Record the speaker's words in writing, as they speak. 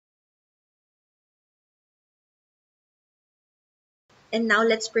And now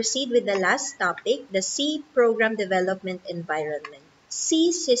let's proceed with the last topic, the C program development environment.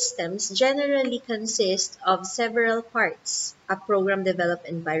 C systems generally consist of several parts: a program development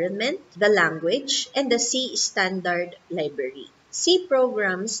environment, the language, and the C standard library. C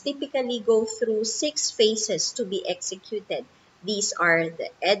programs typically go through 6 phases to be executed. These are the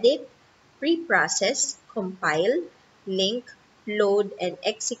edit, preprocess, compile, link, load, and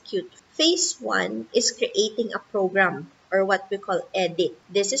execute. Phase 1 is creating a program, or what we call edit.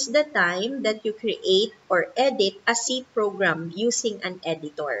 This is the time that you create or edit a C program using an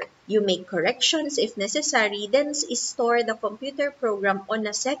editor. You make corrections if necessary, then store the computer program on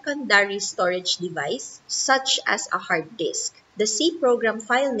a secondary storage device, such as a hard disk. The C program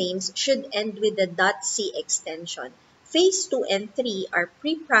file names should end with the .c extension. Phase 2 and 3 are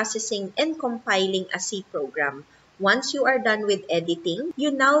pre-processing and compiling a C program. Once you are done with editing,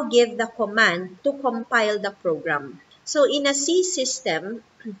 you now give the command to compile the program. So in a C system,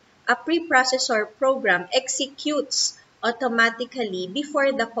 a preprocessor program executes automatically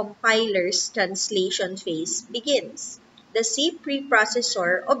before the compiler's translation phase begins. The C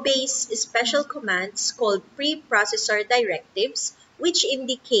preprocessor obeys special commands called preprocessor directives, which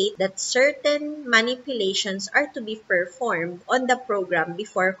indicate that certain manipulations are to be performed on the program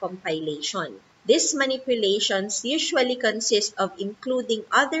before compilation. These manipulations usually consist of including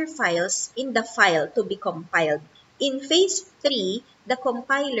other files in the file to be compiled. In phase 3, the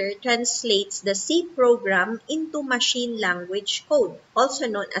compiler translates the C program into machine language code, also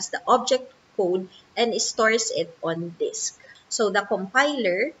known as the object code, and stores it on disk. So the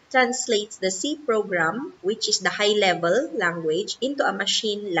compiler translates the C program, which is the high-level language, into a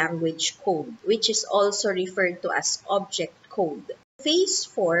machine language code, which is also referred to as object code. Phase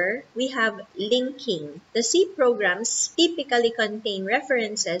 4, we have linking. The C programs typically contain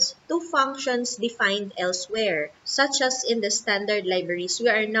references to functions defined elsewhere, such as in the standard libraries. We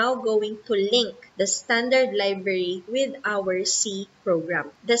are now going to link the standard library with our C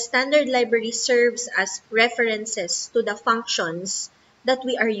program. The standard library serves as references to the functions that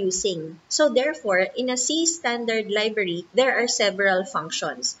we are using. So therefore, in a C standard library, there are several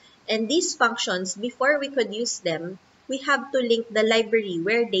functions. And these functions, before we could use them, we have to link the library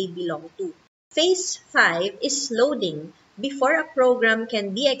where they belong to. Phase 5 is loading. Before a program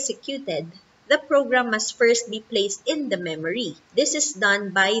can be executed, the program must first be placed in the memory. This is done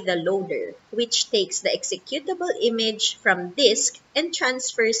by the loader, which takes the executable image from disk and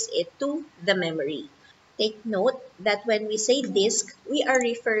transfers it to the memory. Take note that when we say disk, we are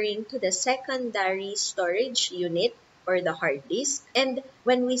referring to the secondary storage unit or the hard disk. And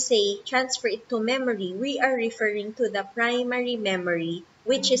when we say transfer it to memory, we are referring to the primary memory,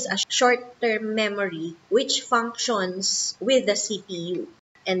 which is a short-term memory which functions with the CPU.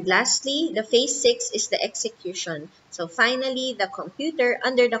 And lastly, the phase 6 is the execution. So finally, the computer,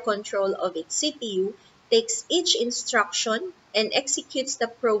 under the control of its CPU, takes each instruction and executes the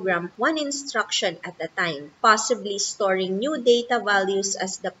program one instruction at a time, possibly storing new data values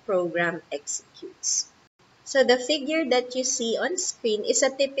as the program executes. So the figure that you see on screen is a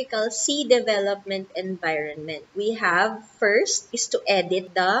typical C development environment. We have first is to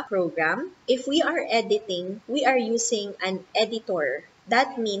edit the program. If we are editing, we are using an editor.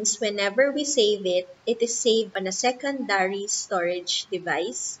 That means whenever we save it, it is saved on a secondary storage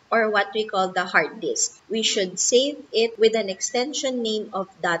device or what we call the hard disk. We should save it with an extension name of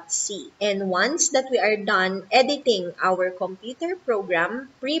 .c. And once that we are done editing our computer program,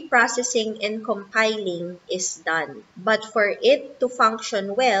 pre-processing and compiling is done. But for it to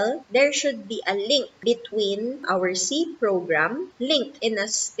function well, there should be a link between our C program linked in a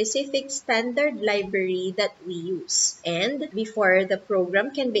specific standard library that we use. And before the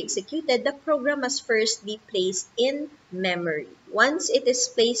program can be executed, the program must first be placed in memory. Once it is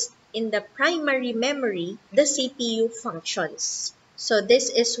placed in the primary memory, the CPU functions. So this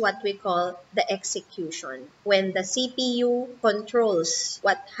is what we call the execution. When the CPU controls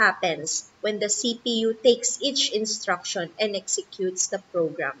what happens when the CPU takes each instruction and executes the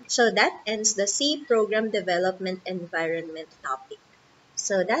program. So that ends the C program development environment topic.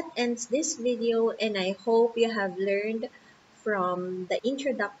 So that ends this video, and I hope you have learned from the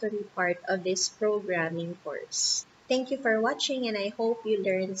introductory part of this programming course. Thank you for watching, and I hope you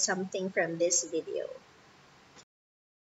learned something from this video.